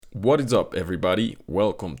What is up, everybody?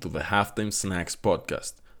 Welcome to the Halftime Snacks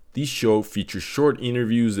podcast. This show features short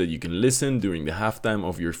interviews that you can listen during the halftime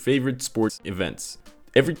of your favorite sports events.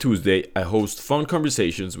 Every Tuesday, I host fun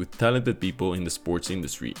conversations with talented people in the sports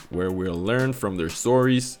industry, where we'll learn from their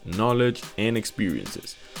stories, knowledge, and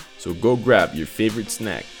experiences. So go grab your favorite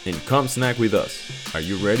snack and come snack with us. Are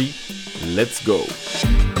you ready? Let's go!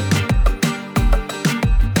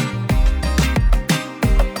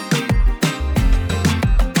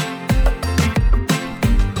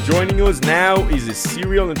 Joining us now is a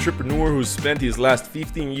serial entrepreneur who spent his last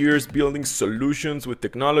 15 years building solutions with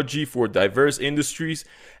technology for diverse industries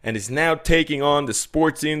and is now taking on the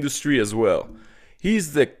sports industry as well.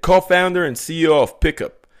 He's the co-founder and CEO of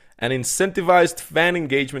Pickup, an incentivized fan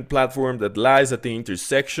engagement platform that lies at the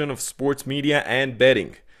intersection of sports media and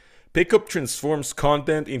betting. Pickup transforms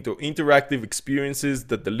content into interactive experiences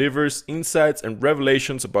that delivers insights and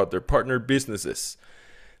revelations about their partner businesses.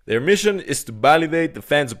 Their mission is to validate the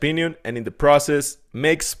fan's opinion and in the process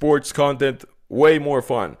make sports content way more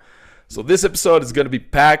fun. So this episode is going to be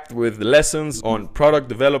packed with lessons on product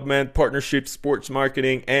development, partnerships, sports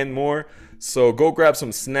marketing, and more. So go grab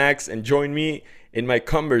some snacks and join me in my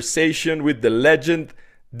conversation with the legend,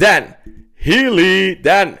 Dan Healy.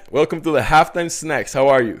 Dan, welcome to the Halftime Snacks. How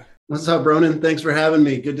are you? What's up, Ronan? Thanks for having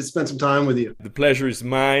me. Good to spend some time with you. The pleasure is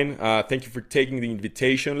mine. Thank you for taking the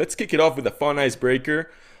invitation. Let's kick it off with a fun icebreaker.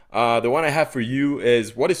 The one I have for you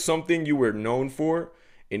is, what is something you were known for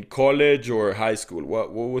in college or high school?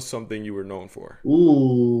 What was something you were known for?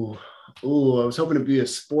 Ooh, I was hoping to be a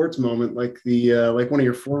sports moment like like one of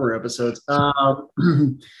your former episodes.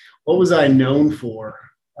 What was I known for?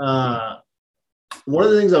 One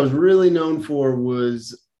of the things I was really known for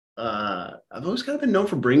was I've always kind of been known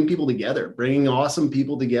for bringing people together, bringing awesome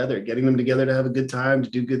people together, getting them together to have a good time, to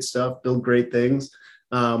do good stuff, build great things.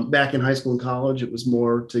 Back in high school and college, it was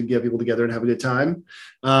more to get people together and have a good time.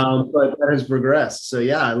 But that has progressed. So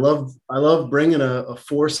yeah, I love bringing a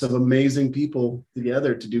force of amazing people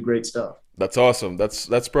together to do great stuff. That's awesome.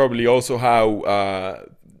 That's probably also how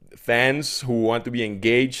fans who want to be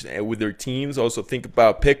engaged with their teams also think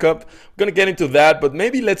about Pickup. We're gonna get into that, but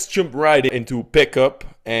maybe let's jump right into Pickup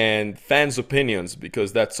and fans' opinions,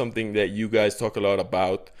 because that's something that you guys talk a lot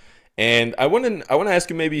about. And I want to ask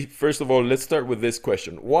you, maybe first of all, let's start with this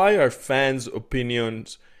question: why are fans'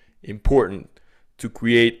 opinions important to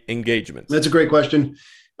create engagement? That's a great question.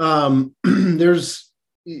 We've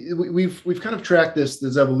kind of tracked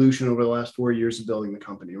this evolution over the last 4 years of building the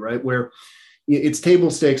company, right? Where it's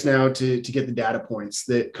table stakes now to get the data points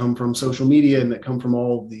that come from social media and that come from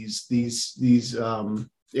all of these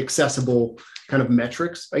accessible kind of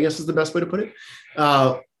metrics, I guess is the best way to put it.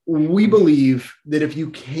 We believe that if you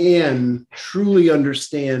can truly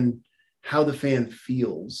understand how the fan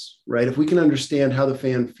feels, right? If we can understand how the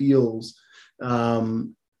fan feels,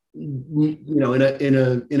 in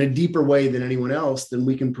a deeper way than anyone else, then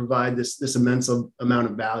we can provide this immense amount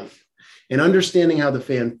of value. And understanding how the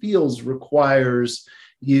fan feels requires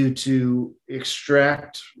you to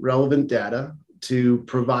extract relevant data, to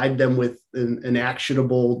provide them with an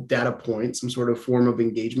actionable data point, some sort of form of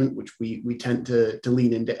engagement, which we tend to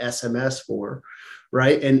lean into SMS for,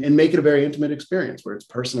 right? And make it a very intimate experience where it's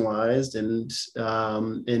personalized and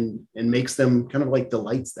makes them kind of like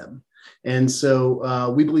delights them. And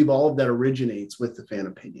so we believe all of that originates with the fan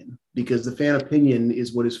opinion, because the fan opinion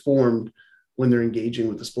is what is formed when they're engaging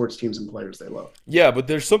with the sports teams and players they love. Yeah, but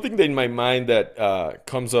there's something in my mind that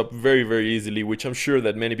comes up very, very easily, which I'm sure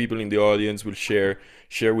that many people in the audience will share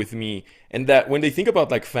with me. And that when they think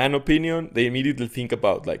about like fan opinion, they immediately think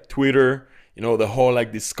about like Twitter, the whole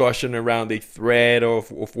like discussion around a thread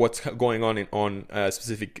of what's going on a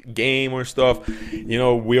specific game or stuff.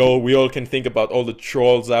 We all can think about all the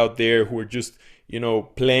trolls out there who are just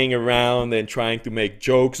playing around and trying to make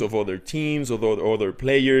jokes of other teams, of other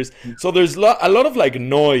players. So there's a lot of like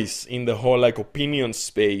noise in the whole like opinion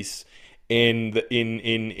space in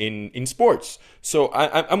sports. So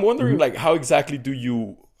I'm wondering, like, how exactly do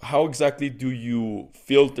you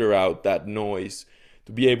filter out that noise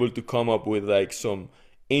to be able to come up with like some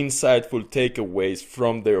insightful takeaways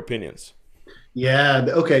from their opinions? Yeah.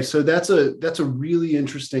 Okay. So that's a really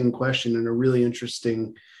interesting question and a really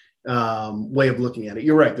interesting way of looking at it.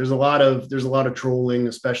 You're right. There's a lot of trolling,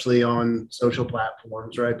 especially on social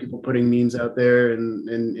platforms, right? People putting memes out there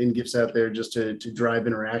and gifs out there just to drive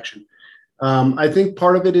interaction. I think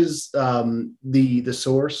part of it is the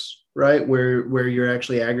source, right? Where you're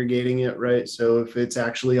actually aggregating it, right? So if it's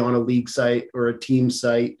actually on a league site or a team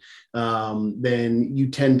site, then you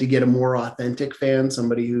tend to get a more authentic fan,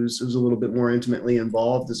 somebody who's a little bit more intimately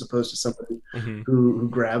involved, as opposed to somebody Hmm. who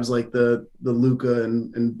grabs like the Luka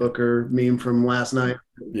and Booker meme from last night.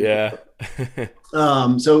 Yeah.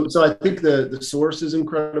 So I think the source is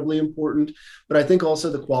incredibly important, but I think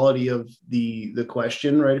also the quality of the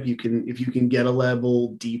question, right? If you can get a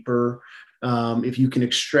level deeper, if you can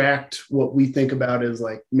extract what we think about as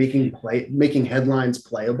like making headlines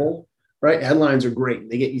playable, right? Headlines are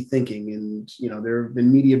great; they get you thinking, and there have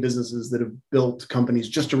been media businesses that have built companies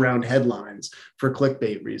just around headlines for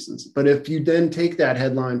clickbait reasons. But if you then take that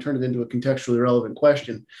headline, turn it into a contextually relevant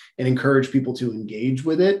question, and encourage people to engage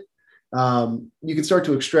with it, you can start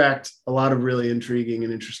to extract a lot of really intriguing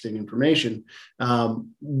and interesting information.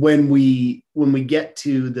 When we get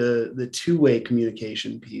to the two-way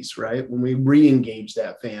communication piece, right? When we re-engage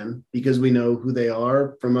that fan because we know who they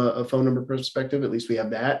are from a phone number perspective, at least we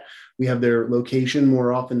have that. We have their location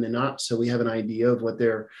more often than not, so we have an idea of what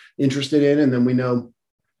they're interested in, and then we know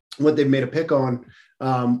what they've made a pick on.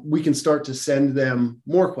 We can start to send them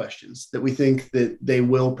more questions that we think that they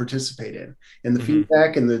will participate in. And the Hmm.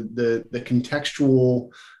 feedback and the contextual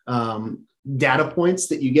data points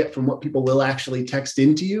that you get from what people will actually text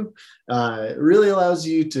into you really allows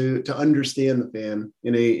you to understand the fan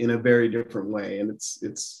in a very different way. And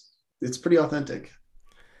it's pretty authentic.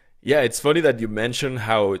 Yeah, it's funny that you mentioned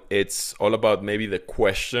how it's all about maybe the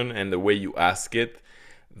question and the way you ask it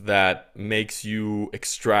that makes you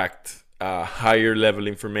extract higher level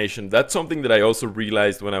information. That's something that I also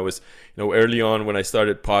realized when I was, early on when I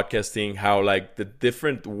started podcasting, how like the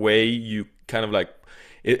different way you kind of like,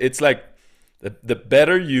 it's like the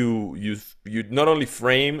better you not only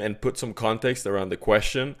frame and put some context around the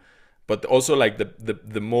question, but also like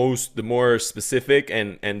the more specific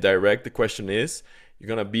and direct the question is, you're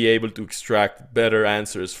gonna be able to extract better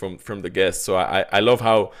answers from the guests. So I love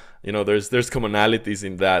how there's commonalities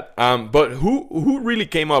in that. But who really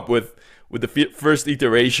came up with the first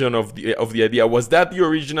iteration of the idea? Was that the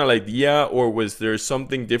original idea, or was there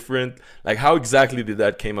something different? Like, how exactly did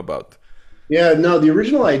that came about? Yeah, no, the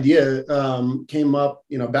original idea came up,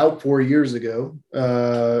 about 4 years ago,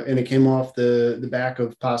 and it came off the back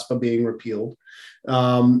of PASPA being repealed.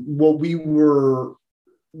 What we were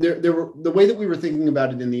there were the way that we were thinking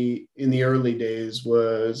about it in the early days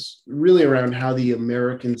was really around how the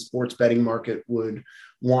American sports betting market would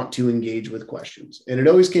want to engage with questions. And it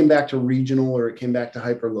always came back to regional, or it came back to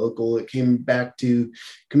hyper local. It came back to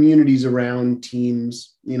communities around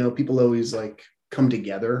teams. People always like come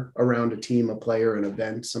together around a team, a player, an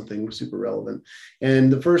event, something super relevant. And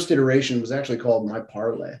the first iteration was actually called My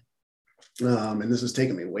Parlay. And this has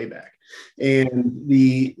taken me way back. And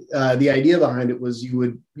the idea behind it was you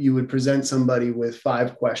would present somebody with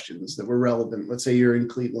 5 questions that were relevant. Let's say you're in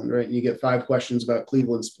Cleveland, right? And you get 5 questions about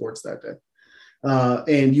Cleveland sports that day,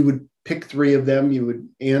 and you would pick 3 of them. You would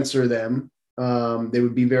answer them. They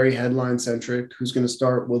would be very headline centric. Who's going to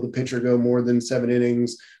start? Will the pitcher go more than 7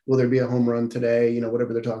 innings? Will there be a home run today?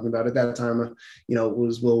 Whatever they're talking about at that time. It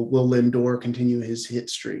was will Lindor continue his hit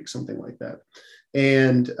streak? Something like that.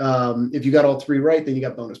 And if you got all 3 right, then you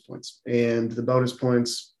got bonus points. And the bonus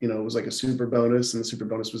points, it was like a super bonus, and the super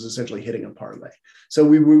bonus was essentially hitting a parlay. So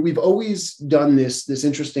we've always done this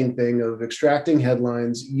interesting thing of extracting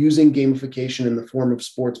headlines, using gamification in the form of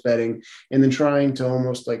sports betting, and then trying to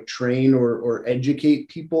almost like train or educate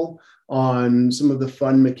people on some of the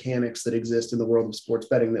fun mechanics that exist in the world of sports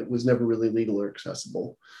betting that was never really legal or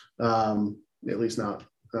accessible, at least not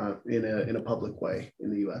in a public way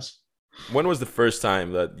in the U.S. When was the first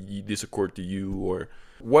time that this occurred to you, or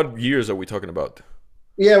what years are we talking about?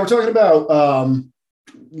 Yeah, we're talking about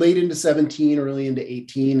late into 17, early into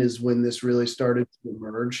 18 is when this really started to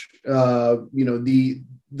emerge.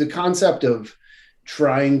 The concept of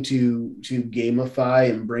trying to gamify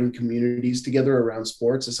and bring communities together around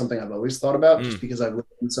sports is something I've always thought about, just Mm. because I've lived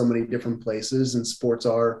in so many different places, and sports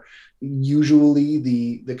are usually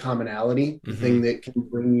the commonality, the thing Hmm. that can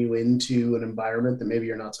bring you into an environment that maybe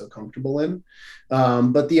you're not so comfortable in.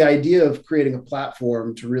 But the idea of creating a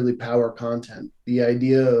platform to really power content, the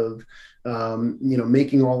idea of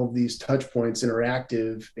making all of these touch points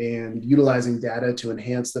interactive and utilizing data to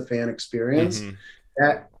enhance the fan experience, Hmm.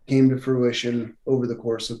 that came to fruition over the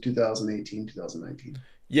course of 2018, 2019.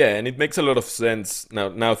 Yeah, and it makes a lot of sense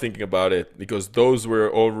now thinking about it, because those were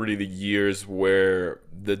already the years where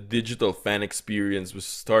the digital fan experience was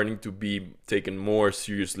starting to be taken more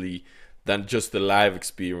seriously than just the live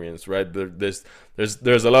experience, right? There's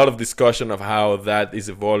a lot of discussion of how that is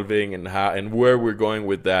evolving and how and where we're going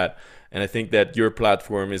with that. And I think that your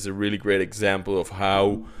platform is a really great example of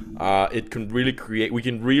how it can really create. We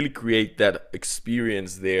can really create that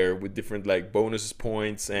experience there with different like bonus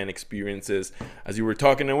points and experiences, as you were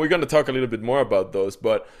talking. And we're going to talk a little bit more about those.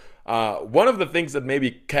 But one of the things that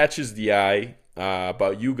maybe catches the eye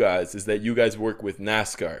about you guys is that you guys work with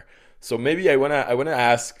NASCAR. So maybe I wanna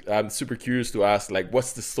ask. I'm super curious to ask, like,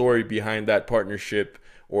 what's the story behind that partnership,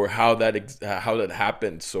 or how that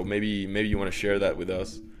happened. So maybe you want to share that with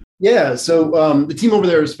us. Yeah, so the team over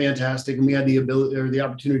there is fantastic, and we had the ability or the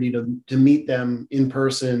opportunity to meet them in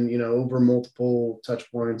person, over multiple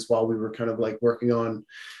touch points while we were kind of like working on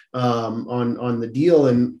the deal.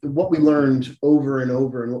 And what we learned over and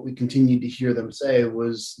over, and what we continued to hear them say,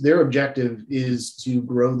 was their objective is to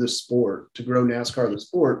grow the sport, to grow NASCAR the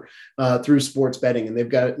sport through sports betting, and they've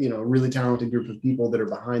got a really talented group of people that are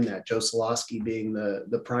behind that. Joe Solosky being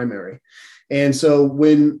the primary, and so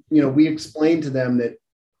when we explained to them that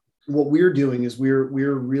what we're doing is we're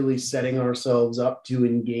really setting ourselves up to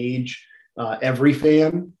engage every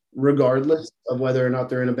fan, regardless of whether or not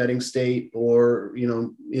they're in a betting state or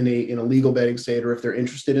in a legal betting state, or if they're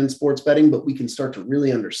interested in sports betting. But we can start to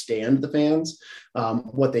really understand the fans,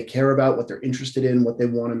 what they care about, what they're interested in, what they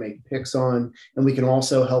want to make picks on, and we can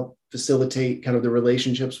also help facilitate kind of the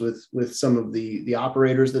relationships with some of the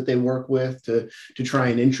operators that they work with to try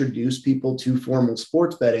and introduce people to formal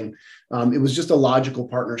sports betting. It was just a logical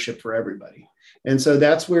partnership for everybody. And so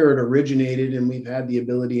that's where it originated, and we've had the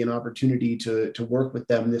ability and opportunity to work with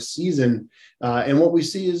them this season. And what we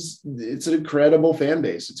see is it's an incredible fan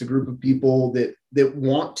base. It's a group of people that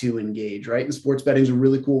want to engage, right? And sports betting is a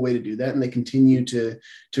really cool way to do that. And they continue to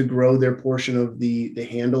grow their portion of the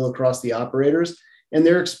handle across the operators. And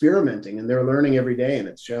they're experimenting and they're learning every day, and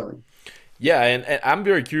it's showing. Yeah, and I'm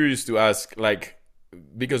very curious to ask, like,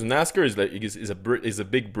 because NASCAR is a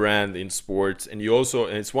big brand in sports, and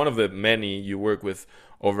it's one of the many. You work with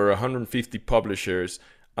over 150 publishers,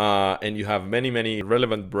 and you have many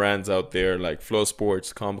relevant brands out there like Flow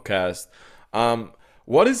Sports, Comcast.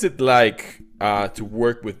 What is it like to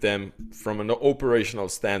work with them from an operational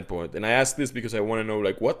standpoint? And I ask this because I want to know,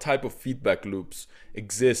 like, what type of feedback loops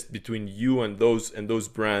exist between you and those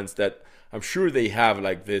brands that I'm sure they have,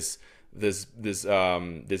 like this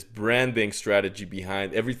branding strategy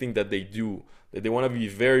behind everything that they do, that they want to be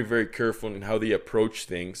very, very careful in how they approach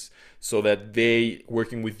things, so that they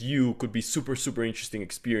working with you could be super interesting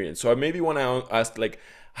experience. So I maybe want to ask, like,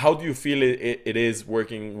 how do you feel it is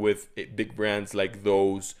working with big brands like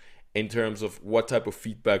those in terms of what type of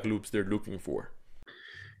feedback loops they're looking for?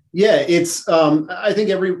 Yeah, it's I think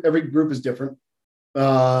every group is different.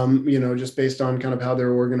 Just based on kind of how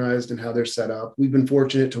they're organized and how they're set up. We've been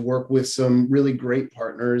fortunate to work with some really great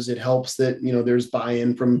partners. It helps that, there's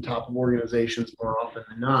buy-in from top of organizations more often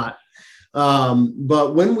than not.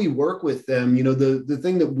 But when we work with them, the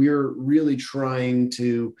thing that we're really trying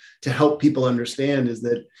to help people understand is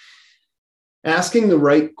that asking the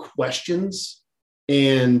right questions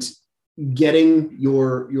and getting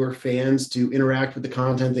your fans to interact with the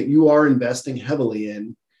content that you are investing heavily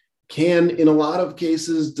in can, in a lot of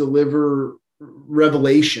cases, deliver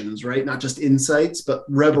revelations, right? Not just insights, but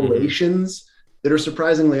revelations that are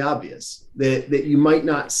surprisingly obvious, that you might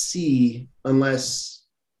not see unless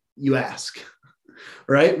you ask,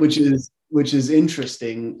 right? Which is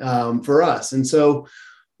interesting for us. And so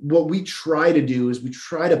what we try to do is we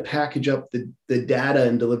try to package up the data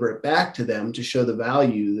and deliver it back to them to show the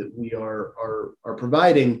value that we are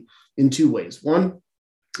providing in two ways. One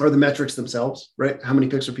are the metrics themselves, right? How many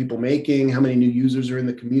picks are people making? How many new users are in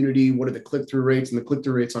the community? What are the click-through rates? And the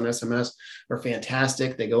click-through rates on SMS are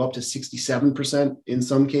fantastic. They go up to 67% in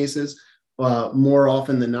some cases. More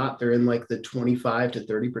often than not, they're in like the 25 to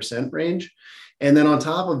 30% range. And then on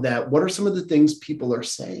top of that, what are some of the things people are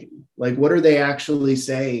saying? Like, what are they actually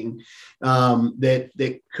saying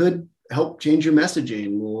that could help change your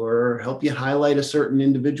messaging or help you highlight a certain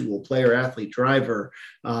individual, player, athlete, driver,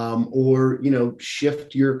 or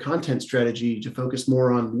shift your content strategy to focus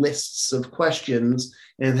more on lists of questions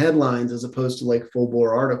and headlines as opposed to like full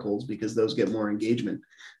bore articles, because those get more engagement.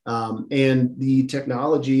 And the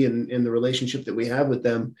technology and the relationship that we have with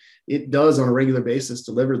them, it does on a regular basis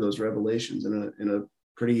deliver those revelations in a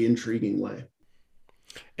pretty intriguing way.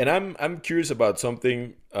 And I'm curious about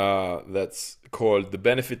something that's called the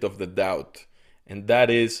benefit of the doubt, and that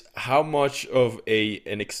is how much of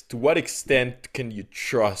to what extent can you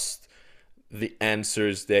trust the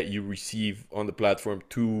answers that you receive on the platform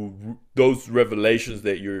to those revelations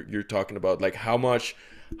that you're talking about? Like, how much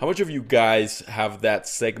How much of you guys have that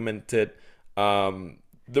segmented?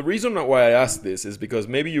 The reason why I ask this is because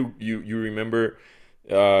maybe you remember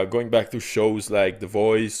going back to shows like The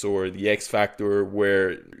Voice or The X Factor,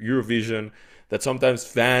 where Eurovision, that sometimes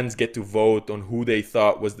fans get to vote on who they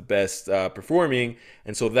thought was the best performing,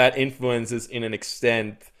 and so that influences in an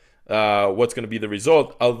extent what's going to be the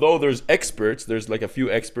result. Although there's like a few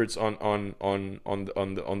experts on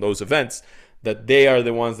those events, that they are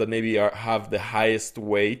the ones that maybe have the highest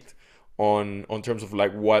weight on terms of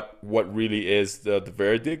like what really is the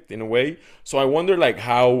verdict in a way. So I wonder like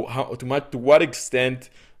how to what extent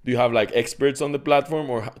do you have like experts on the platform,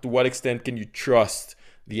 or to what extent can you trust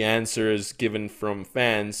the answers given from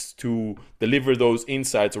fans to deliver those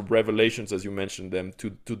insights or revelations, as you mentioned them,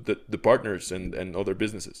 to the partners and other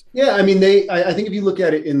businesses? Yeah, I mean, I think if you look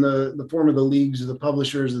at it in the form of the leagues or the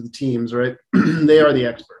publishers of the teams, right, they are the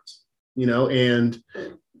experts, and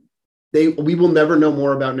we will never know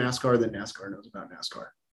more about NASCAR than NASCAR knows about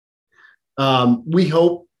NASCAR. We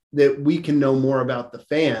hope that we can know more about the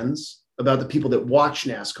fans, about the people that watch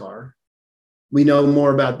NASCAR. We know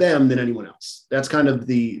more about them than anyone else. That's kind of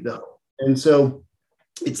the hope. And so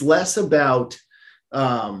it's less about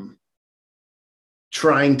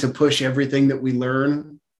trying to push everything that we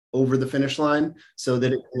learn over the finish line so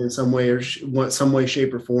that it can in some way,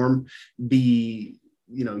 shape, or form be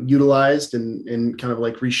utilized and kind of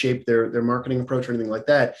like reshape their marketing approach or anything like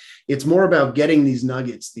that. It's more about getting these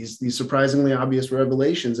nuggets, these surprisingly obvious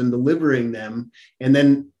revelations, and delivering them, and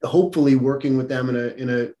then hopefully working with them in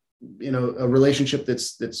a relationship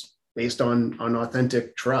that's based on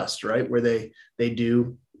authentic trust, right? Where they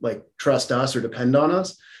do like trust us or depend on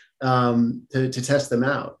us to test them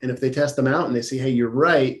out. And if they test them out and they say, hey, you're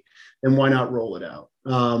right, then why not roll it out?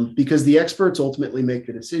 Because the experts ultimately make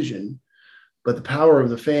the decision, but the power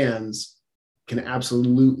of the fans can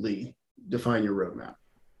absolutely define your roadmap.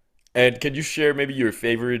 And can you share maybe your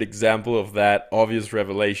favorite example of that obvious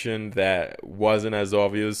revelation that wasn't as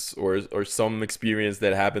obvious, or some experience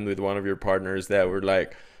that happened with one of your partners that were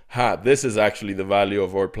like, this is actually the value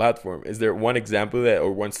of our platform? Is there one example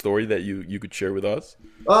or one story that you could share with us?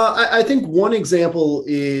 I think one example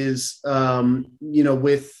is,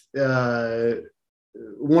 with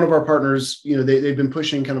one of our partners, they've been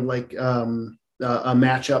pushing kind of like a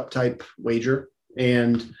matchup type wager,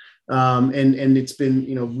 and it's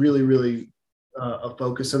been, really, really a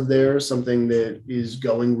focus of theirs, something that is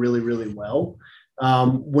going really, really well.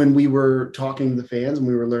 When we were talking to the fans and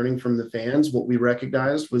we were learning from the fans, what we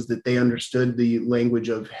recognized was that they understood the language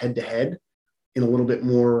of head to head in a little bit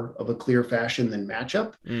more of a clear fashion than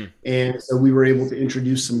matchup. And so we were able to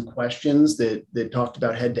introduce some questions that talked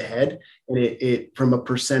about head to head, and it from a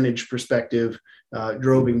percentage perspective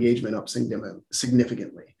drove engagement up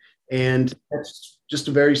significantly. And that's just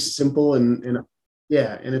a very simple and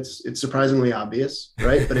it's surprisingly obvious,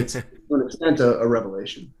 right? But it's to an extent a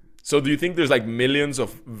revelation. So do you think there's like millions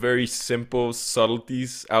of very simple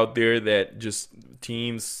subtleties out there that just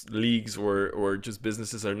teams, leagues, or just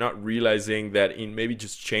businesses are not realizing, that in maybe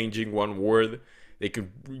just changing one word, they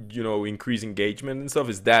could, increase engagement and stuff?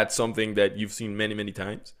 Is that something that you've seen many, many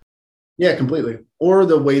times? Yeah, completely. Or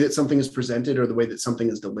the way that something is presented, or the way that something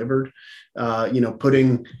is delivered,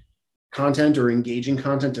 putting content or engaging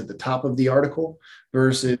content at the top of the article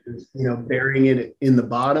versus burying it in the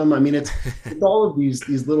bottom. I mean, it's all of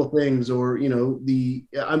these little things, or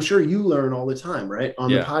I'm sure you learn all the time, right,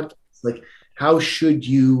 on the podcast, like how should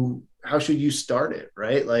you start it,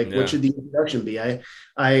 right? Like what should the introduction be?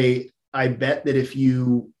 I bet that if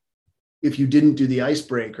you didn't do the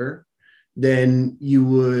icebreaker, then you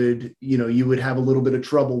would have a little bit of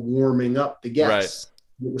trouble warming up the guests.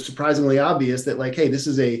 Right. It was surprisingly obvious that, like, hey, this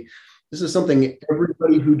is something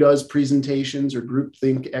everybody who does presentations or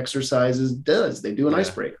groupthink exercises does. They do an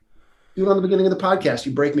icebreaker. Do it on the beginning of the podcast.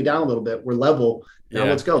 You break me down a little bit. We're level. Now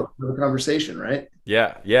let's go. Have a conversation, right?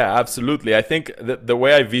 Yeah, absolutely. I think the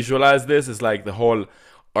way I visualize this is like the whole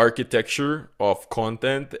architecture of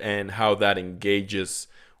content and how that engages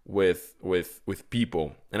with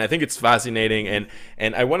people. And I think it's fascinating.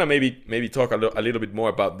 And I want to maybe talk a little bit more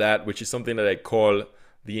about that, which is something that I call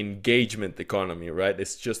the engagement economy, right?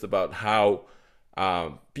 It's just about how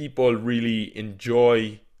people really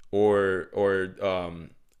enjoy or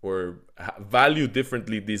value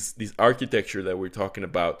differently this architecture that we're talking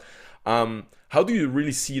about. How do you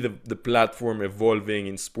really see the platform evolving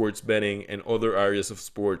in sports betting and other areas of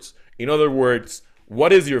sports? In other words,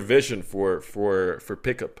 what is your vision for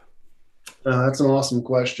Pickup? That's an awesome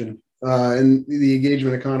question. And the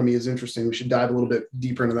engagement economy is interesting. We should dive a little bit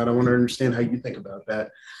deeper into that. I want to understand how you think about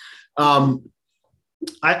that.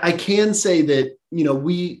 I can say that,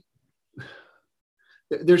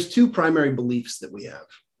 there's two primary beliefs that we have,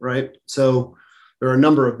 right? So there are a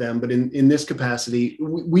number of them, but in this capacity,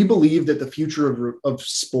 we believe that the future of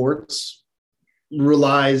sports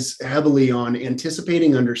relies heavily on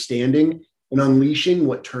anticipating, understanding, and unleashing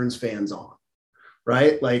what turns fans on,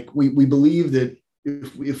 right? Like we believe that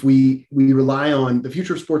if we rely on the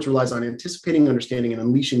future of sports relies on anticipating, understanding, and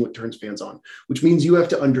unleashing what turns fans on, which means you have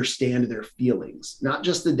to understand their feelings, not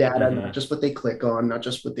just the data, not just what they click on, not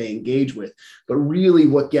just what they engage with, but really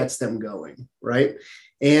what gets them going, right?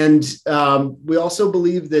 And we also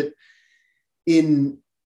believe that in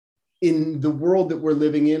the world that we're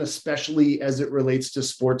living in, especially as it relates to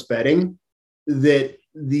sports betting, that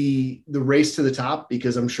the race to the top,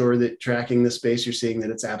 because I'm sure that tracking the space, you're seeing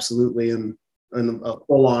that it's absolutely a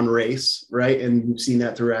full-on race, right? And we've seen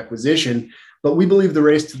that through acquisition. But we believe the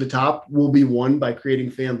race to the top will be won by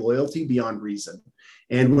creating fan loyalty beyond reason.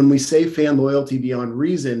 And when we say fan loyalty beyond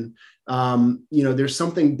reason, there's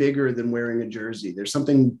something bigger than wearing a jersey. There's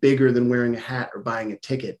something bigger than wearing a hat or buying a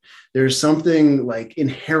ticket. There's something like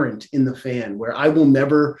inherent in the fan where I will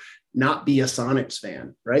never not be a Sonics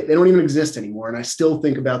fan, right? They don't even exist anymore. And I still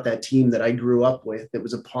think about that team that I grew up with, that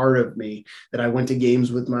was a part of me, that I went to games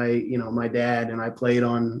with my dad, and I played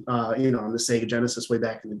on, on the Sega Genesis way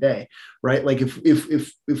back in the day, right? Like if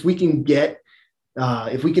we can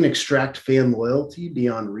if we can extract fan loyalty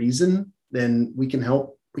beyond reason, then we can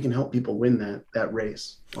help people win that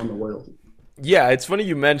race on the loyalty. Yeah, it's funny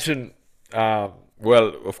you mentioned,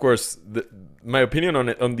 well, of course, my opinion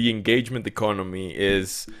on the engagement economy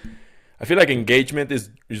is, I feel like engagement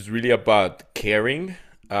is really about caring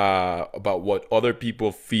about what other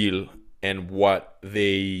people feel and what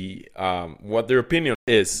their opinion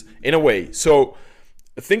is, in a way. So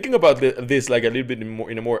thinking about this like a little bit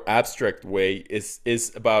in a more abstract way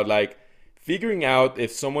is about like figuring out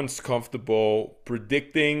if someone's comfortable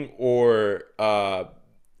predicting or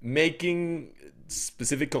making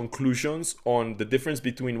specific conclusions on the difference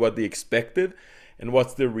between what they expected and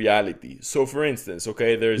what's the reality. So for instance,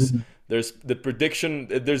 okay, there's the prediction,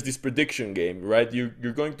 there's this prediction game, right?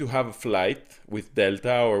 You're going to have a flight with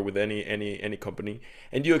Delta or with any company,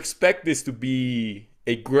 and you expect this to be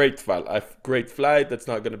a great flight that's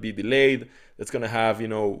not going to be delayed, that's going to have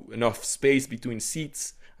enough space between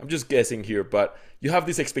seats. I'm just guessing here, but you have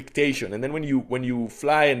this expectation, and then when you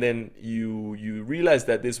fly and then you realize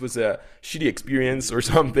that this was a shitty experience or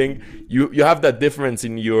something, you have that difference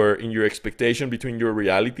in your expectation between your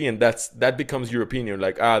reality, and that becomes your opinion.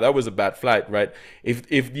 Like, that was a bad flight, right?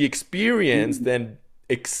 If the experience then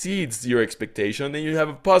exceeds your expectation, then you have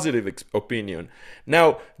a positive opinion.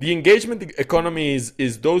 Now, the engagement economy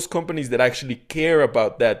is those companies that actually care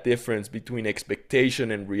about that difference between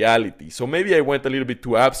expectation and reality. So maybe I went a little bit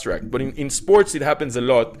too abstract, but in sports it happens a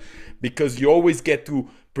lot because you always get to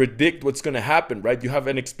predict what's going to happen, right? You have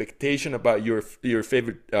an expectation about your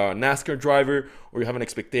favorite NASCAR driver, or you have an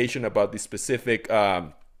expectation about the specific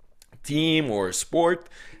team or sport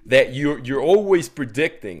that you're always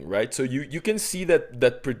predicting, right? So you can see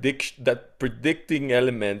that predicting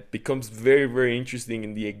element becomes very, very interesting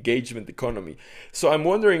in the engagement economy. So I'm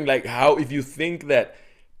wondering, like, how, if you think that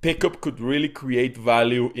pickup could really create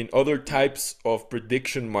value in other types of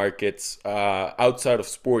prediction markets outside of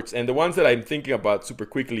sports. And the ones that I'm thinking about super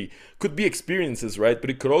quickly could be experiences, right? But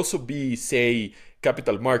it could also be, say,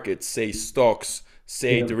 capital markets, say stocks,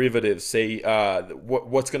 say derivatives, say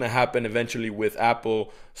what's going to happen eventually with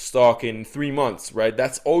Apple stock in 3 months, right?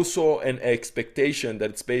 That's also an expectation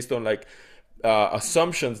that it's based on like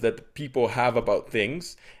assumptions that people have about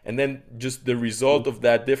things, and then just the result of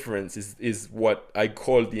that difference is what I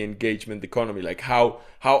call the engagement economy. Like how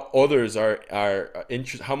others are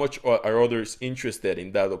interested, how much are others interested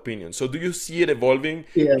in that opinion. So do you see it evolving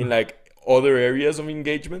in like other areas of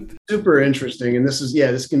engagement? Super interesting. And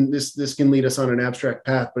this can lead us on an abstract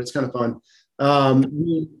path, but it's kind of fun.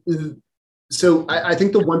 So I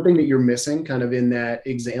think the one thing that you're missing kind of in that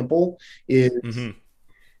example is,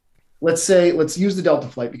 let's use the Delta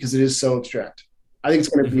flight because it is so abstract. I think it's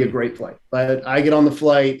going to be a great flight, but I get on the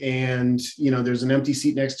flight and, there's an empty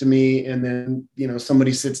seat next to me, and then,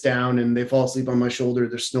 somebody sits down and they fall asleep on my shoulder.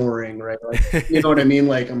 They're snoring, right? Like, you know what I mean?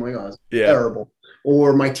 Like, I'm like, oh, it's terrible.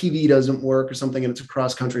 Or my TV doesn't work or something, and it's a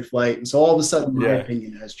cross-country flight. And so all of a sudden, my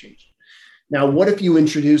opinion has changed. Now, what if you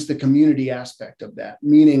introduce the community aspect of that,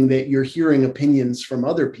 meaning that you're hearing opinions from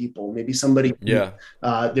other people? Maybe somebody,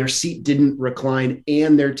 their seat didn't recline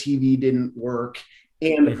and their TV didn't work,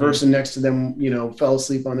 and the person next to them, fell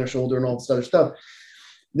asleep on their shoulder and all this other stuff.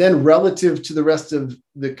 Then relative to the rest of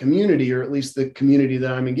the community, or at least the community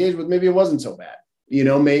that I'm engaged with, maybe it wasn't so bad.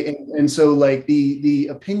 and so like the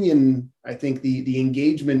opinion, I think the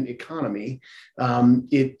engagement economy,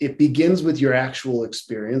 it begins with your actual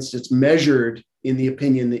experience. It's measured in the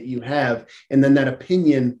opinion that you have, and then that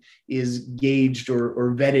opinion is gauged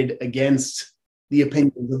or vetted against the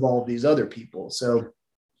opinions of all of these other people. So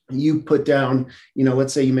you put down,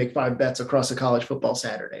 let's say you make 5 bets across a college football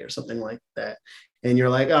Saturday or something like that, and you're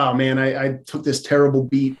like, oh man, I took this terrible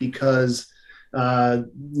beat because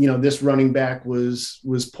this running back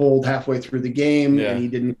was pulled halfway through the game, and he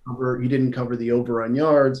didn't cover the over on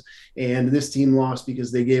yards, and this team lost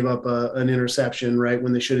because they gave up an interception right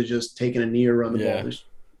when they should have just taken a knee or run the ball.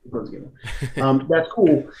 That's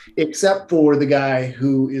cool, except for the guy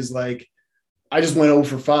who is like, I just went 0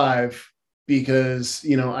 for 5 because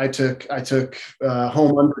I took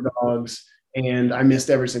home underdogs and I missed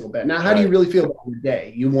every single bet. Now, how do you really feel about your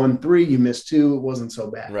day? You won 3, you missed 2. It wasn't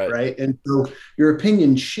so bad, right? And so your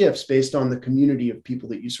opinion shifts based on the community of people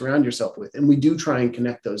that you surround yourself with. And we do try and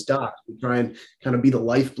connect those dots. We try and kind of be the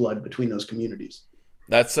lifeblood between those communities.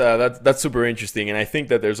 That's super interesting, and I think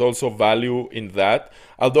that there's also value in that.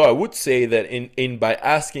 Although I would say that in by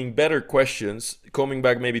asking better questions, coming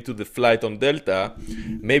back maybe to the flight on Delta,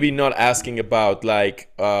 maybe not asking about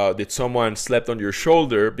like did someone slept on your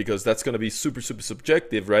shoulder, because that's going to be super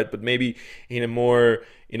subjective, right? But maybe in a more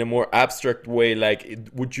abstract way, like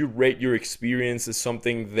would you rate your experience as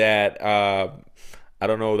something that I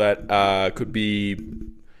don't know, that could be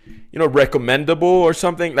recommendable or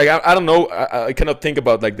something? Like I don't know, I cannot think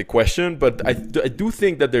about like the question, but I do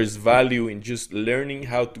think that there's value in just learning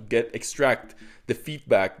how to extract the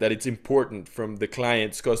feedback that it's important from the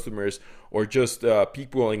clients, customers, or just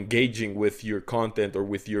people engaging with your content or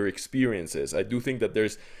with your experiences. I do think that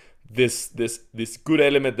there's this good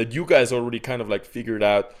element that you guys already kind of like figured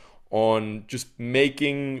out on just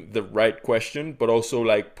making the right question, but also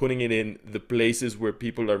like putting it in the places where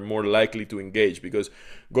people are more likely to engage. Because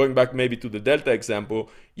going back maybe to the Delta example,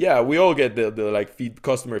 yeah, we all get the like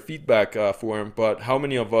customer feedback form, but how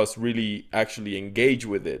many of us really actually engage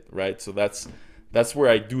with it, right? So that's where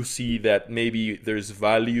I do see that maybe there's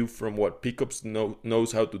value from what Pickups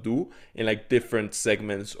knows how to do in like different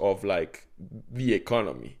segments of like the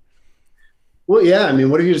economy. Well, yeah, I mean,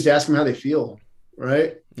 what if you just ask them how they feel,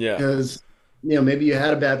 right? Yeah. Because, maybe you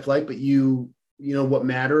had a bad flight, but what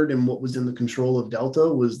mattered and what was in the control of Delta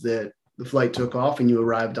was that the flight took off and you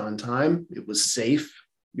arrived on time. It was safe.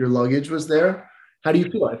 Your luggage was there. How do you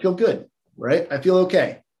feel? I feel good, right? I feel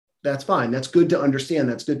okay. That's fine. That's good to understand.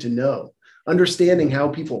 That's good to know. Understanding how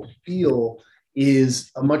people feel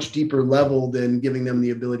is a much deeper level than giving them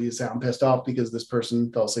the ability to say, I'm pissed off because this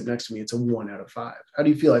person fell asleep next to me. It's a 1 out of 5. How do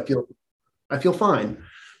you feel? I feel fine,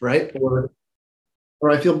 right? Or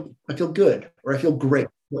I feel good, or I feel great, I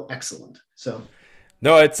feel excellent. So,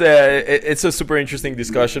 no, it's a super interesting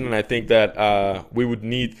discussion, and I think that we would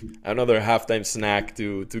need another halftime snack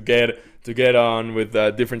to get on with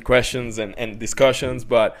different questions and discussions.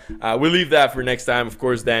 But we'll leave that for next time. Of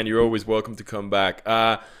course, Dan, you're always welcome to come back.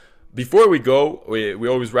 Before we go, we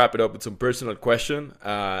always wrap it up with some personal question,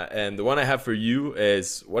 and the one I have for you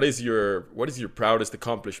is, what is your proudest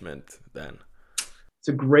accomplishment, Dan? It's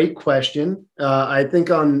a great question. I think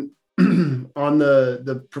on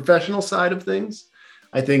the professional side of things,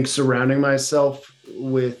 I think surrounding myself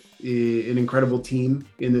with an incredible team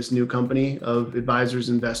in this new company of advisors,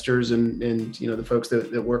 investors, and the folks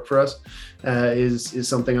that work for us is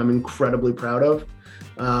something I'm incredibly proud of.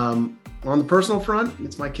 On the personal front,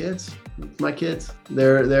 it's my kids.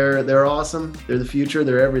 They're awesome. They're the future.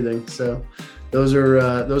 They're everything. So those are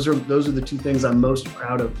the 2 things I'm most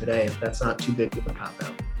proud of today, if that's not too big of a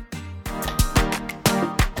cop-out.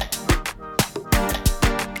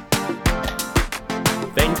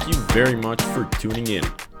 Thank you very much for tuning in.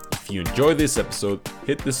 If you enjoyed this episode,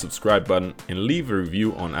 hit the subscribe button and leave a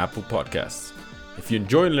review on Apple Podcasts. If you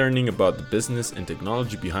enjoy learning about the business and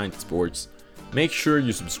technology behind sports, make sure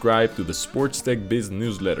you subscribe to the Sports Tech Biz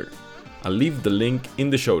newsletter. I'll leave the link in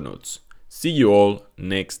the show notes. See you all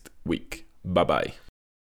next week. Bye-bye.